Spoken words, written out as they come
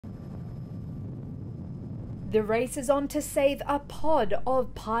The race is on to save a pod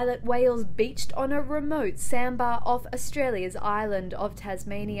of pilot whales beached on a remote sandbar off Australia's island of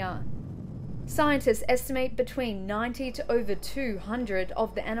Tasmania. Scientists estimate between 90 to over 200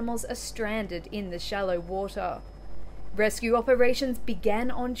 of the animals are stranded in the shallow water. Rescue operations began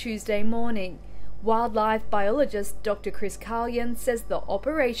on Tuesday morning. Wildlife biologist Dr. Chris Carlyon says the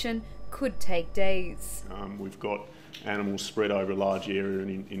operation could take days. We've got animals spread over a large area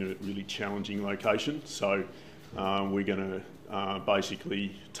and in a really challenging location, so we're going to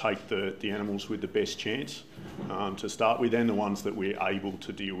basically take the animals with the best chance to start with, and the ones that we're able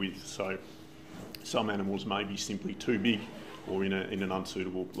to deal with. So some animals may be simply too big or in an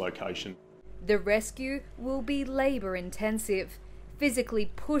unsuitable location. The rescue will be labour intensive, physically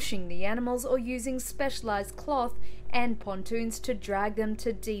pushing the animals or using specialised cloth and pontoons to drag them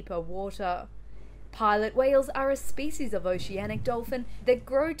to deeper water. Pilot whales are a species of oceanic dolphin that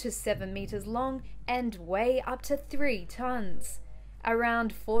grow to 7 metres long and weigh up to 3 tonnes.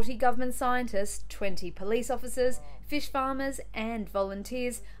 Around 40 government scientists, 20 police officers, fish farmers and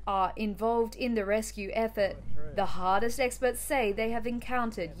volunteers are involved in the rescue effort, the hardest experts say they have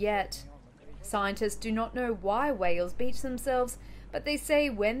encountered yet. Scientists do not know why whales beach themselves, but they say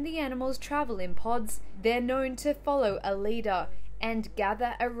when the animals travel in pods, they're known to follow a leader and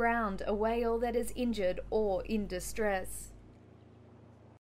gather around a whale that is injured or in distress.